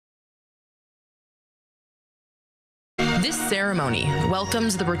This ceremony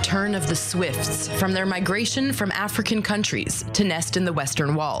welcomes the return of the swifts from their migration from African countries to nest in the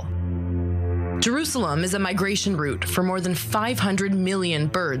Western Wall. Jerusalem is a migration route for more than 500 million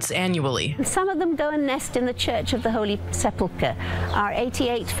birds annually. Some of them go and nest in the Church of the Holy Sepulchre. Our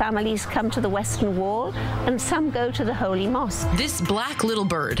 88 families come to the Western Wall, and some go to the Holy Mosque. This black little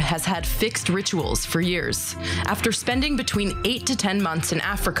bird has had fixed rituals for years. After spending between 8 to 10 months in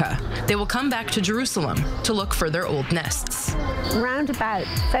Africa, they will come back to Jerusalem to look for their old nests. Around about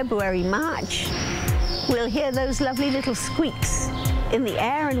February, March, we'll hear those lovely little squeaks in the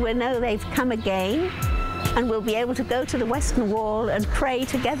air, and we'll know they've come again, and we'll be able to go to the Western Wall and pray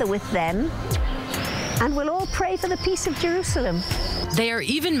together with them, and we'll all pray for the peace of Jerusalem. They are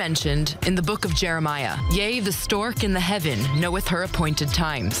even mentioned in the book of Jeremiah. Yea, the stork in the heaven knoweth her appointed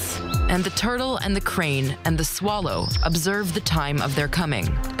times, and the turtle and the crane and the swallow observe the time of their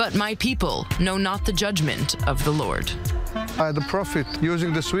coming. But my people know not the judgment of the Lord. The prophet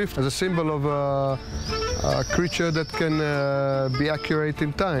using the swift as a symbol of a creature that can be accurate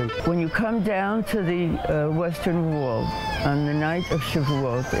in time. When you come down to the Western Wall on the night of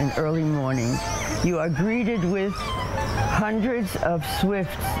Shavuot in early morning, you are greeted with hundreds of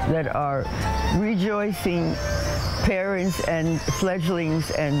swifts that are rejoicing parents and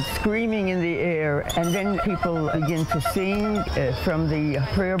fledglings and screaming in the air, and then people begin to sing from the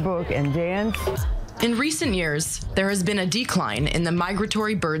prayer book and dance. In recent years, there has been a decline in the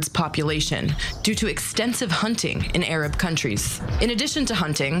migratory birds' population due to extensive hunting in Arab countries. In addition to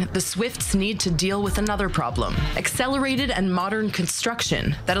hunting, the swifts need to deal with another problem: accelerated and modern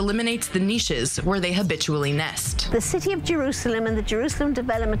construction that eliminates the niches where they habitually nest. The City of Jerusalem and the Jerusalem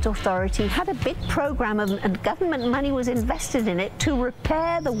Development Authority had a big program, and government money was invested in it to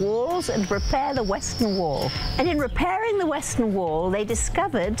repair the walls and repair the Western Wall. And in repairing the Western Wall, they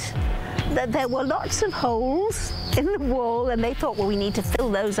discovered that there were lots of holes in the wall, and they thought, well, we need to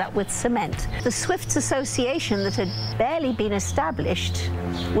fill those up with cement. The Swifts Association, that had barely been established,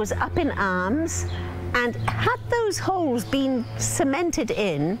 was up in arms, and had those holes been cemented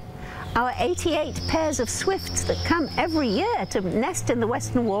in, our 88 pairs of swifts that come every year to nest in the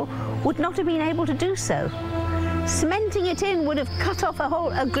Western Wall would not have been able to do so. Cementing it in would have cut off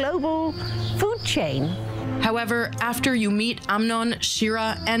a global food chain. However, after you meet Amnon,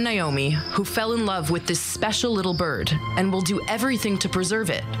 Shira, and Naomi, who fell in love with this special little bird and will do everything to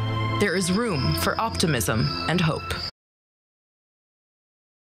preserve it, there is room for optimism and hope.